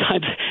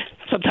sometimes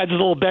it's a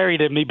little buried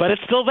in me, but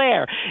it's still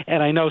there.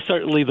 And I know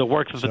certainly the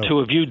work that the two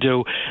of you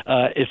do,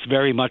 it's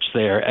very much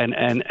there.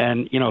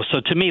 And so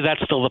to me,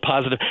 that's still the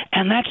positive.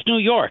 And that's New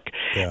York.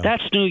 Yeah.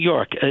 That's New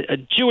York, a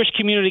Jewish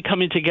community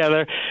coming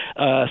together,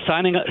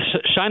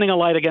 shining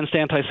a light against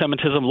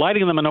anti-Semitism,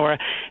 lighting the menorah,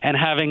 and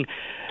having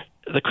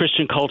the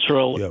Christian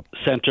Cultural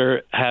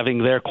Center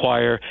having their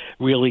choir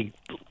really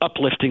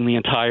uplifting the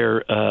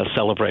entire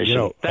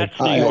celebration. That's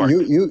New York.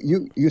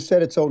 You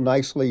said it so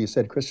nicely. You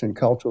said Christian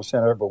Cultural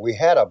Center, but we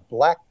had a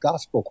black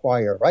gospel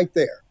choir right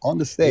there on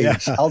the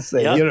stage. Yeah. I'll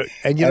say, and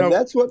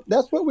that's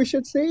what we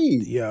should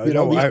see. Yeah,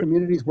 these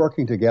communities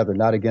working together,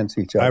 not against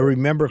each other. I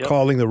remember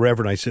calling the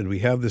Reverend. I said, we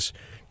have this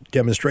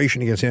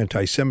demonstration against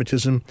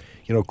anti-Semitism.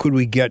 Could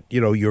we get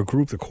your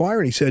group, the choir?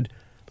 And he said,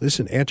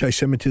 listen,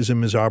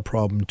 anti-Semitism is our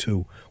problem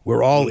too.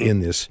 We're all in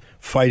this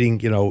fighting,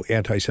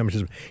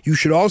 anti-Semitism. You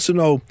should also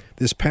know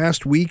this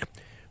past week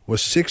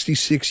was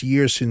 66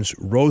 years since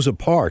Rosa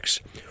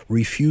Parks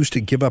refused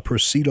to give up her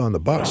seat on the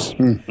bus.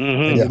 And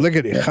you look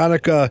at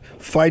Hanukkah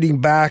fighting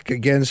back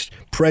against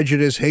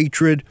prejudice,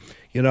 hatred,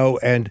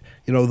 and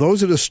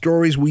those are the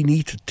stories we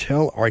need to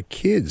tell our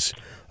kids.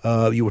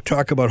 You were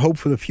talking about hope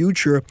for the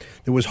future.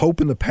 There was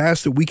hope in the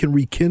past that we can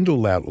rekindle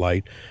that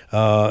light,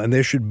 and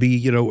there should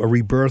be, a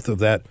rebirth of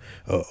that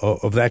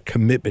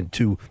commitment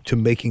to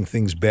making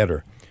things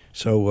better.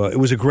 So it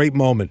was a great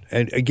moment,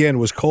 and again, it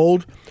was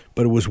cold,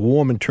 but it was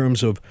warm in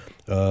terms of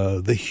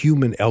the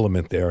human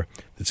element there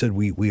that said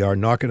we are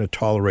not going to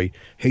tolerate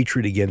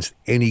hatred against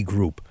any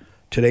group.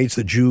 Today it's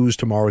the Jews.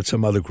 Tomorrow it's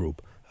some other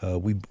group.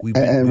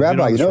 And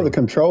Rabbi, the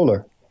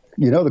Comptroller.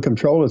 The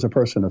Comptroller is a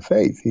person of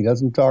faith. He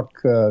doesn't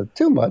talk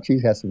too much.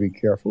 He has to be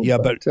careful. Yeah,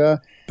 but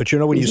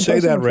when you say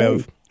that,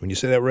 Rev,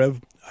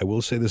 I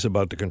will say this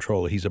about the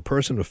Comptroller. He's a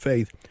person of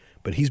faith,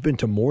 but he's been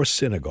to more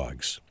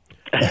synagogues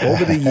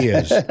over the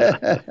years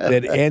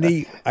than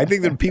any, I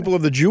think, than people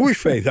of the Jewish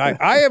faith.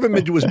 I haven't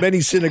been to as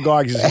many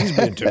synagogues as he's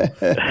been to.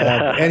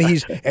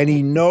 And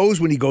he knows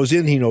when he goes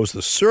in, he knows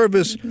the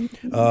service,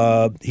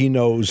 he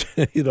knows,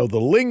 the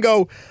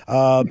lingo.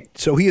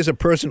 So he is a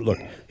person, look,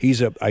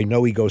 I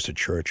know he goes to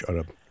church on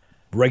a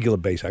regular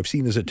basis. I've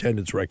seen his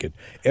attendance record.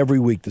 Every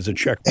week there's a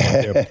check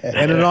mark there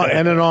and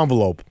an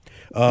envelope.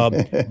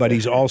 But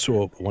he's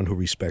also one who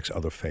respects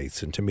other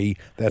faiths. And to me,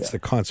 that's the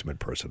consummate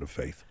person of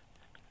faith.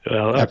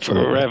 Well,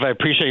 Absolutely. Rev, I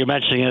appreciate you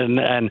mentioning it,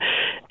 and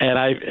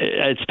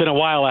it's been a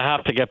while. I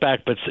have to get back,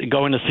 but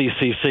going to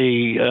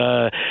CCC,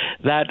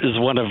 that is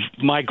one of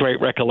my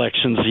great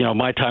recollections.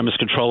 My time as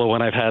controller,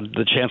 when I've had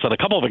the chance on a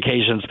couple of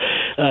occasions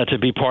to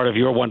be part of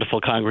your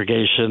wonderful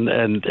congregation,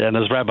 and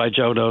as Rabbi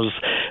Joe knows,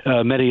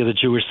 many of the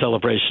Jewish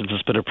celebrations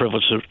has been a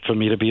privilege for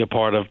me to be a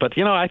part of. But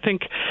I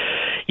think,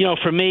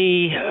 for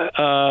me,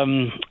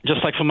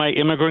 just like for my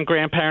immigrant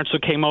grandparents who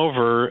came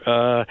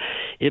over,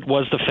 it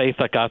was the faith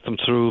that got them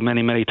through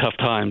many, many tough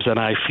times, and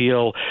I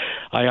feel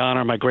I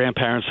honor my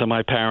grandparents and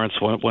my parents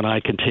when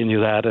I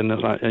continue that. And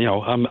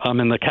I'm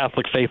in the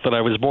Catholic faith that I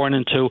was born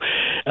into,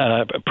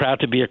 proud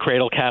to be a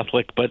cradle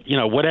Catholic. But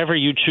whatever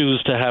you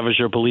choose to have as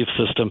your belief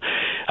system,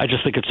 I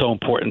just think it's so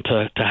important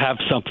to have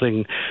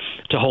something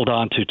to hold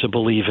on to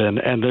believe in.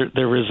 And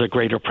there is a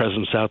greater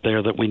presence out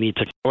there that we need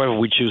to, however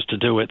we choose to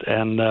do it.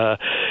 And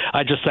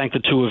I just thank the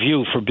two of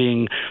you for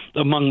being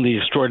among the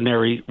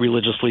extraordinary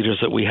religious leaders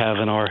that we have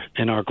in our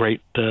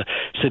great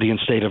city and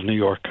state of New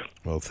York.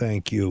 Well,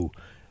 thank you.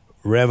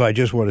 Rev, I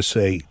just want to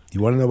say, you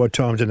want to know about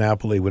Tom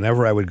DiNapoli?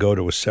 Whenever I would go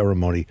to a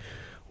ceremony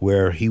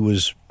where he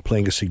was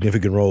playing a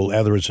significant role,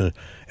 either as an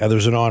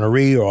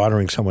honoree or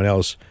honoring someone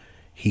else,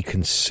 he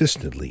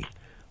consistently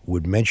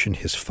would mention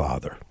his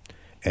father.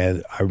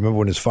 And I remember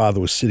when his father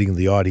was sitting in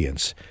the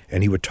audience,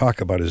 and he would talk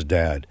about his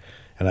dad.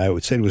 And I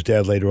would say to his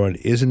dad later on,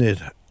 isn't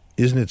it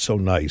so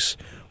nice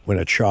when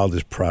a child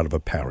is proud of a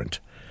parent?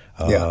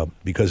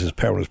 Because his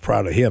parent was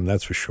proud of him,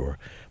 that's for sure.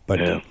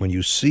 But when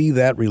you see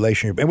that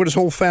relationship, and with his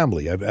whole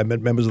family, I've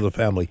met members of the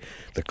family,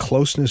 the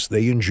closeness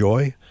they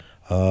enjoy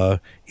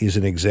is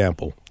an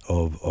example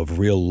of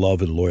real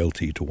love and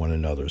loyalty to one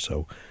another.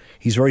 So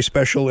he's very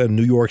special, and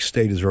New York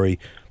State is very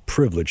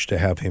privileged to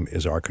have him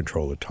as our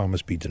controller,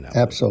 Thomas B. DiNapoli.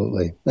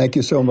 Absolutely. Thank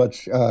you so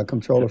much,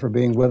 Comptroller, for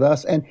being with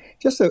us. And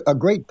just a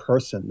great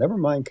person, never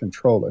mind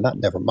controller, not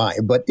never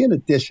mind, but in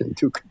addition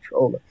to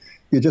controller,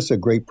 you're just a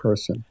great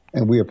person.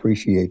 And we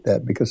appreciate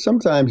that, because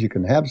sometimes you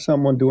can have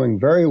someone doing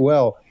very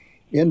well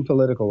in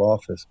political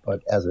office,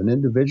 but as an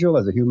individual,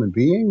 as a human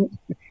being,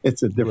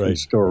 it's a different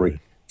story. Right.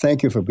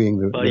 Thank you for being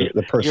the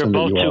person that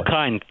you are. You're both too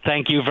kind.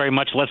 Thank you very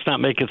much. Let's not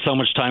make it so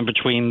much time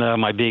between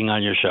my being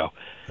on your show.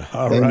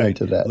 All Amen right.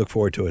 to that. Look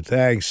forward to it.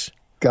 Thanks.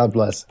 God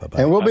bless.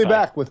 Bye-bye. And we'll be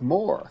back with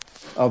more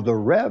of the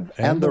Rev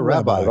and the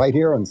Rabbi right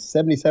here on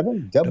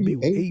 77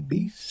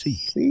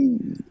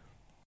 WABC.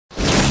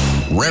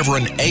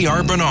 Reverend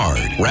A.R.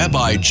 Bernard,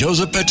 Rabbi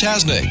Joseph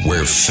Potasnik,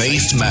 where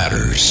faith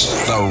matters.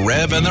 The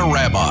Rev and the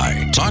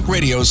Rabbi. Talk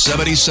Radio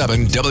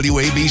 77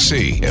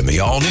 WABC and the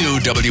all-new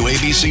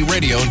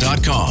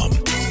WABCRadio.com.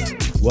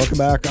 Welcome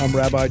back. I'm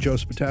Rabbi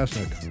Joseph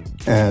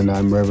Potasnik. And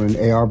I'm Reverend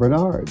A.R.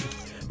 Bernard.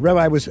 Rev,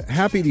 I was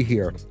happy to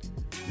hear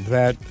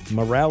that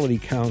morality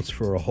counts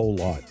for a whole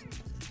lot,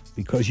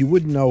 because you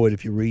wouldn't know it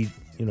if you read,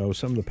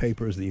 some of the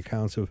papers, the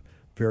accounts of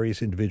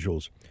various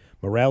individuals.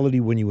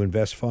 Morality when you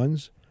invest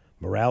funds,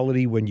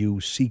 morality when you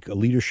seek a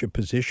leadership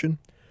position.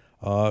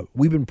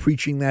 We've been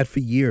preaching that for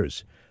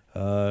years.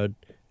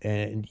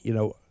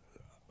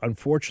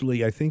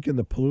 Unfortunately, I think in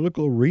the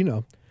political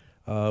arena,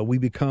 we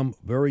become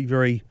very,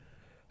 very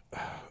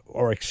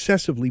or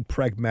excessively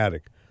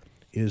pragmatic.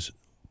 Is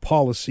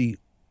policy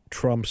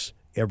trumps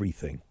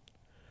everything.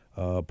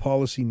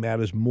 Policy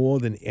matters more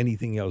than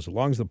anything else. As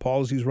long as the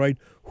policy's right,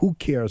 who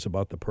cares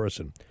about the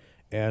person?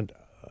 And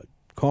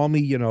call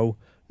me,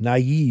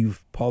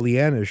 naive,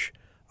 Pollyannish,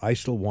 I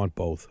still want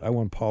both. I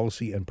want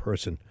policy and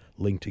person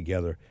linked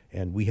together,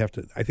 and we have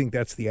to. I think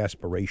that's the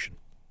aspiration.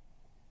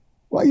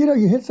 Well,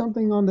 you hit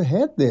something on the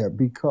head there,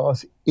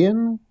 because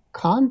in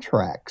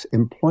contracts,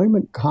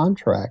 employment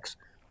contracts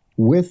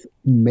with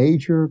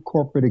major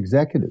corporate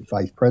executives,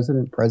 vice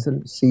president,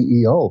 president,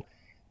 CEO,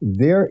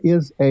 there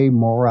is a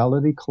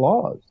morality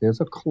clause.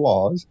 There's a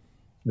clause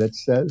that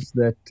says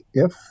that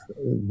if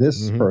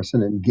this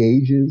person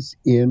engages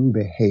in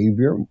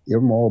behavior,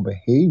 immoral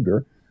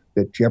behavior,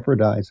 that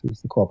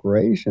jeopardizes the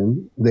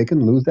corporation, they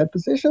can lose that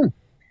position.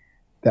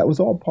 That was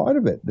all part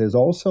of it. There's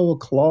also a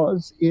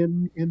clause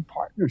in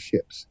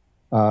partnerships.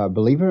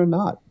 Believe it or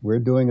not, we're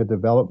doing a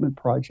development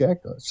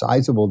project, a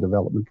sizable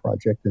development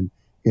project in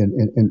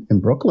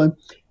Brooklyn.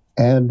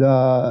 And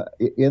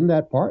in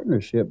that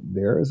partnership,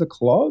 there is a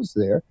clause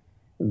there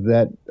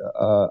that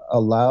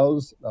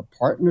allows a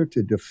partner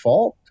to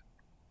default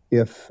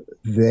if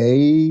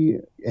they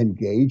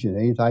engage in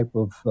any type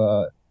of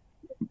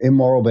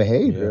immoral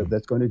behavior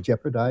that's going to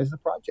jeopardize the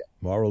project.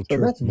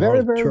 That's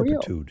very, very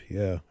turpitude.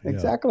 Real. Yeah.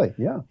 Exactly.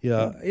 Yeah.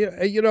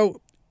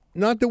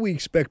 Not that we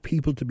expect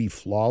people to be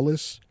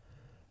flawless,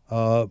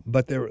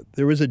 but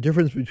there is a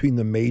difference between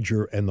the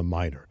major and the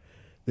minor.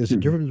 There's a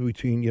difference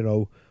between,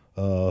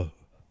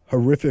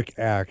 horrific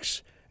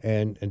acts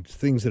and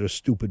things that are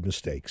stupid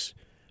mistakes.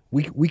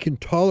 We can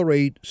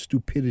tolerate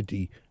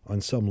stupidity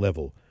on some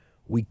level.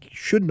 We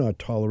should not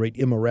tolerate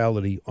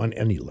immorality on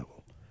any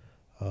level.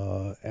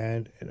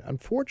 And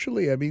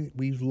unfortunately, I mean,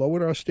 we've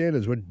lowered our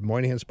standards. When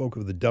Moynihan spoke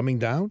of the dumbing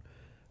down,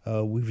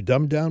 we've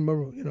dumbed down,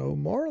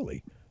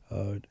 morally.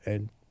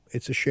 And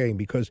it's a shame,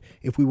 because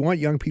if we want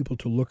young people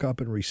to look up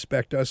and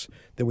respect us,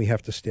 then we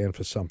have to stand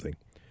for something.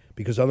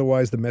 Because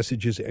otherwise the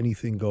message is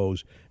anything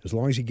goes. As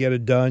long as you get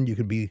it done, you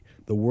can be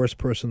the worst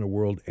person in the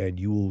world and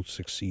you will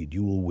succeed.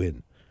 You will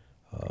win.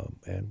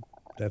 And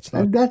that's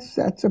not... And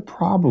that's a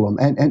problem.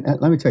 And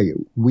let me tell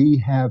you, we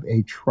have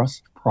a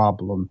trust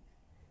problem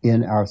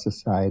in our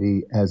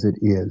society as it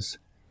is.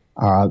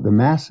 The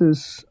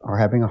masses are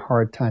having a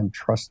hard time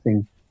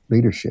trusting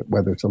leadership,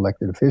 whether it's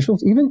elected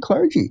officials, even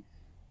clergy,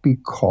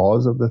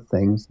 because of the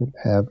things that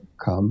have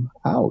come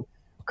out.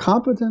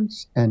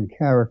 Competence and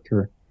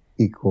character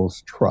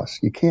equals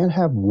trust. You can't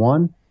have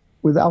one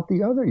without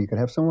the other. You can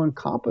have someone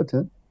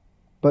competent,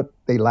 but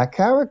they lack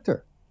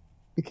character.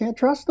 You can't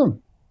trust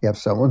them. You have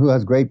someone who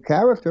has great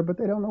character, but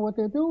they don't know what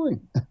they're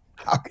doing.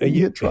 How can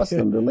you trust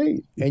them to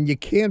lead? And you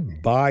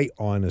can't buy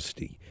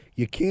honesty.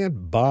 You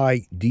can't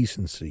buy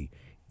decency.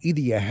 Either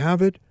you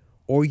have it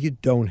or you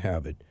don't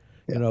have it.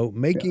 Yeah.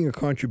 Making a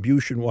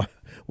contribution,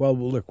 well,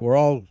 look, we're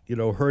all,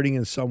 hurting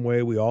in some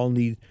way. We all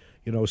need,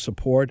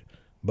 support,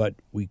 but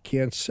we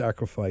can't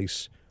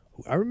sacrifice.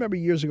 I remember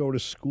years ago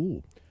at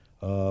school,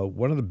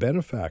 one of the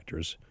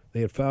benefactors, they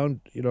had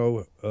found,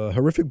 a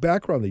horrific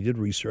background. They did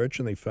research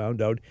and they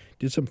found out,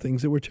 did some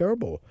things that were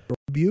terrible,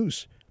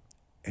 abuse.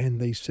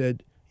 And they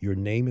said, your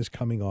name is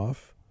coming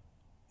off,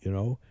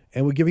 and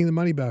we're giving the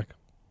money back,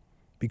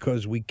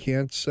 because we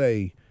can't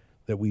say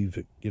that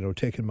we've,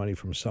 taken money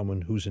from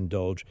someone who's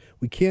indulged.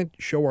 We can't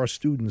show our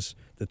students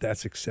that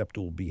that's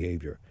acceptable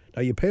behavior.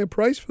 Now, you pay a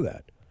price for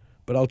that,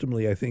 but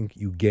ultimately I think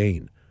you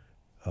gain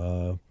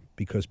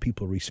because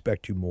people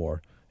respect you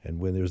more. And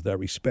when there's that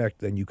respect,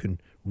 then you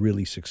can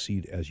really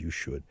succeed as you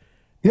should.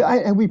 Yeah,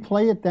 and we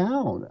play it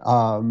down.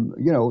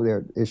 There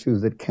are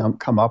issues that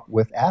come up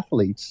with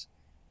athletes,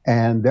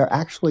 and there are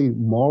actually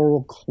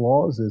moral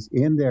clauses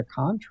in their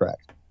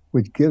contract,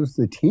 which gives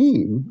the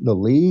team, the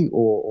league,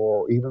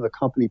 or even the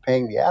company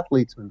paying the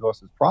athletes to endorse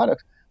his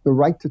products, the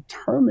right to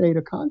terminate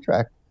a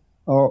contract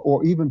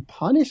or even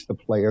punish the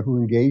player who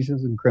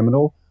engages in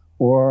criminal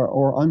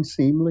or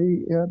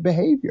unseemly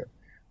behavior.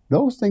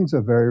 Those things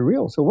are very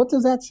real. So what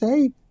does that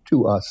say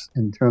to us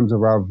in terms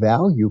of our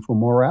value for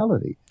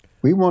morality?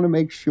 We want to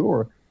make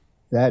sure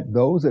that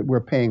those that we're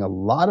paying a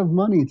lot of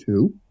money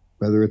to,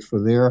 whether it's for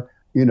their,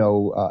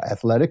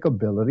 athletic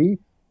ability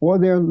or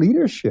their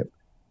leadership,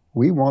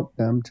 we want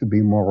them to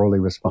be morally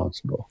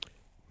responsible.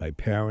 My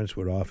parents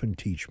would often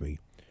teach me,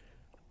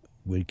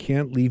 we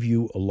can't leave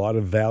you a lot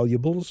of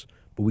valuables,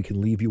 but we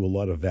can leave you a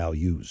lot of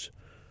values.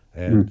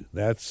 And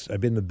I've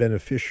been the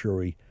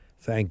beneficiary,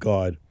 thank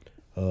God,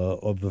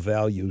 of the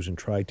values and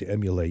tried to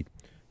emulate,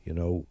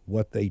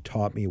 what they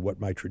taught me, what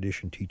my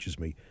tradition teaches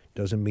me.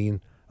 Doesn't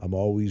mean I'm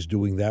always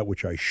doing that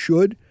which I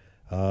should,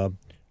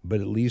 but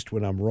at least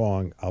when I'm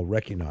wrong, I'll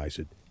recognize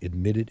it,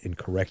 admit it, and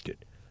correct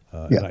it.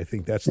 And I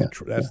think that's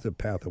the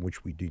path on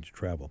which we need to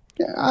travel.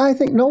 Yeah, I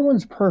think no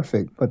one's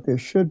perfect, but there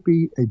should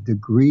be a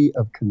degree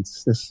of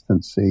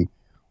consistency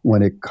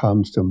when it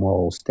comes to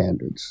moral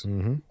standards.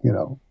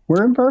 Mm-hmm.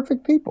 We're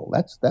imperfect people.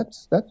 That's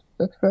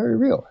very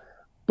real.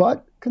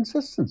 But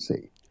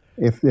consistency.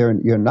 If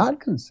you're not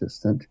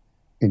consistent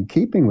in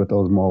keeping with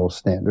those moral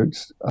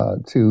standards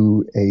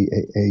to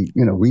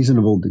a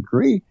reasonable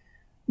degree,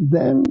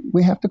 then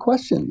we have to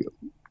question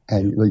you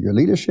and your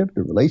leadership,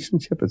 your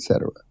relationship,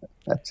 etc.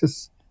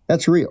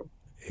 That's real.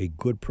 A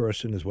good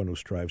person is one who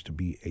strives to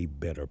be a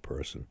better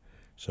person.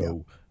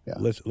 So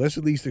let's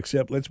at least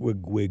accept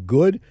we're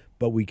good,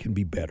 but we can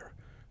be better.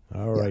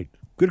 All right.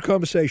 Good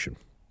conversation.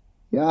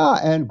 Yeah,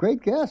 and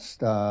great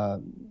guest.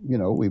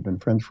 We've been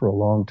friends for a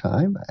long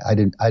time. I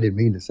didn't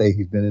mean to say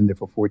he's been in there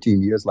for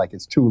 14 years like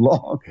it's too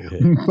long,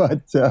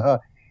 but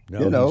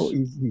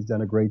he's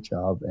done a great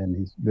job and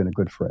he's been a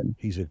good friend.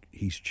 He's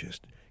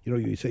just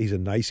you say he's a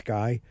nice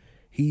guy.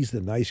 He's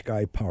the nice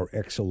guy par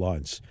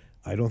excellence.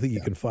 I don't think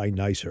you can find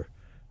nicer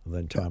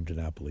than Tom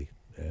DiNapoli,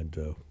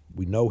 and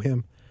we know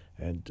him,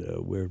 and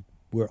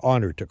we're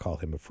honored to call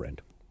him a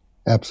friend.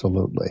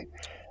 Absolutely.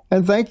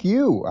 And thank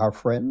you, our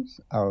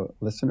friends, our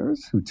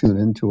listeners who tune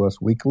in to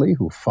us weekly,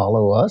 who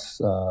follow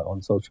us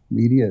on social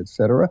media,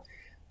 etc.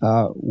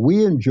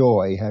 We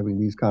enjoy having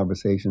these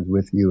conversations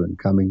with you and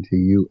coming to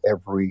you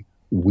every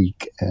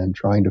week and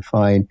trying to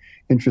find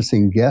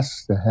interesting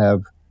guests to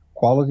have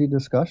quality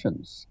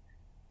discussions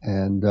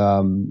and,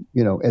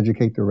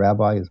 educate the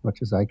rabbi as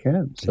much as I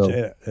can. So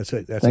that's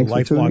a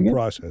lifelong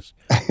process.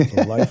 It's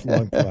a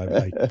lifelong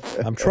process.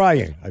 I'm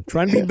trying. I'm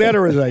trying to be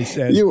better, as I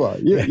said. You are.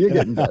 You're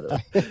getting better.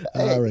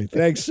 All right.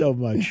 Thanks so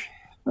much.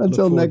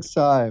 Until next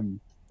time,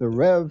 the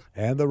Rev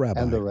and the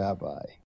Rabbi. And the Rabbi.